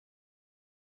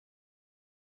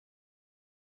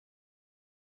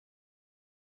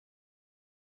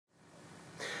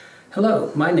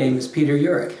Hello, my name is Peter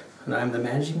Urich, and I'm the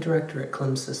Managing Director at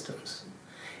CLIMsystems.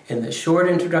 In this short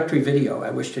introductory video, I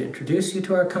wish to introduce you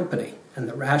to our company and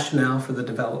the rationale for the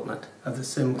development of the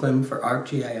SimCLIM for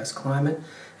ArcGIS climate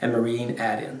and marine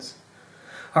add-ins.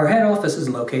 Our head office is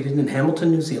located in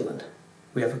Hamilton, New Zealand.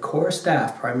 We have a core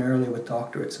staff primarily with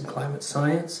doctorates in climate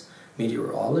science,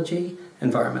 meteorology,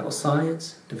 environmental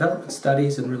science, development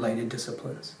studies, and related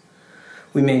disciplines.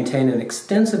 We maintain an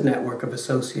extensive network of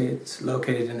associates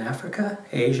located in Africa,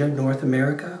 Asia, North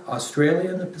America, Australia,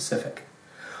 and the Pacific.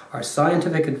 Our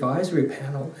scientific advisory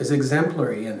panel is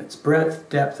exemplary in its breadth,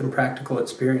 depth, and practical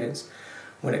experience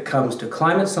when it comes to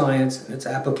climate science and its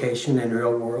application in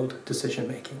real-world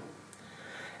decision-making.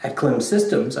 At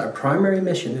CLIMsystems, our primary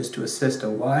mission is to assist a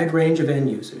wide range of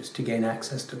end users to gain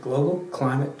access to global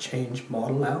climate change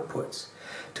model outputs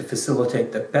to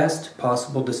facilitate the best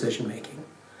possible decision-making.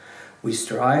 We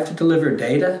strive to deliver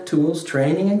data, tools,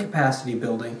 training, and capacity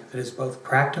building that is both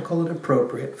practical and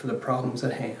appropriate for the problems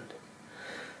at hand.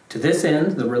 To this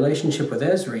end, the relationship with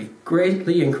Esri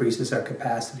greatly increases our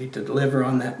capacity to deliver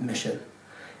on that mission.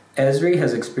 Esri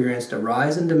has experienced a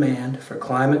rise in demand for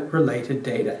climate-related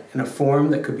data in a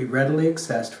form that could be readily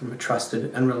accessed from a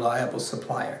trusted and reliable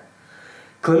supplier.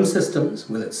 CLIMsystems,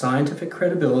 with its scientific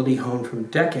credibility honed from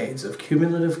decades of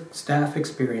cumulative staff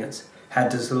experience,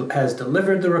 has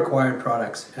delivered the required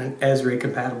products in an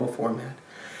Esri-compatible format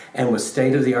and with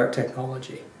state-of-the-art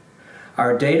technology.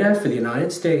 Our data for the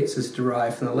United States is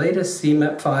derived from the latest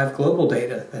CMAP5 global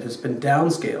data that has been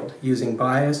downscaled using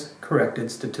bias-corrected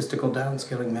statistical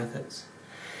downscaling methods.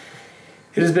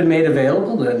 It has been made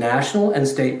available at a national and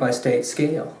state-by-state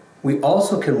scale. We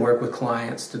also can work with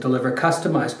clients to deliver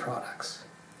customized products.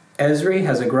 Esri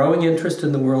has a growing interest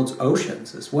in the world's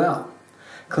oceans as well.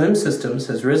 CLIMsystems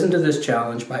has risen to this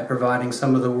challenge by providing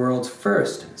some of the world's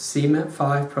first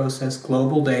CMAP5 process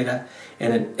global data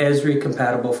in an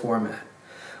Esri-compatible format.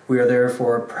 We are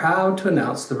therefore proud to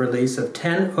announce the release of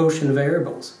 10 ocean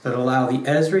variables that allow the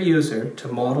Esri user to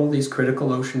model these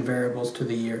critical ocean variables to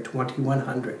the year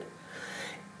 2100.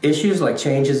 Issues like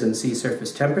changes in sea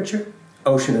surface temperature,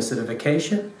 ocean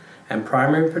acidification, and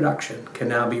primary production can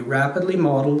now be rapidly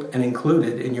modeled and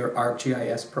included in your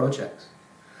ArcGIS projects.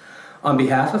 On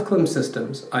behalf of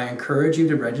CLIMsystems, I encourage you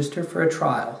to register for a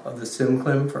trial of the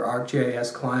SimCLIM for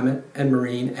ArcGIS climate and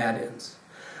marine add-ins.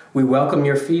 We welcome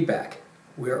your feedback.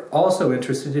 We are also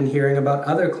interested in hearing about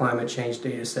other climate change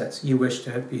datasets you wish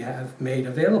to have made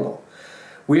available.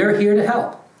 We are here to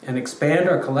help and expand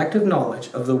our collective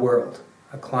knowledge of the world,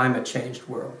 a climate-changed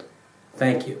world.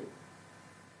 Thank you.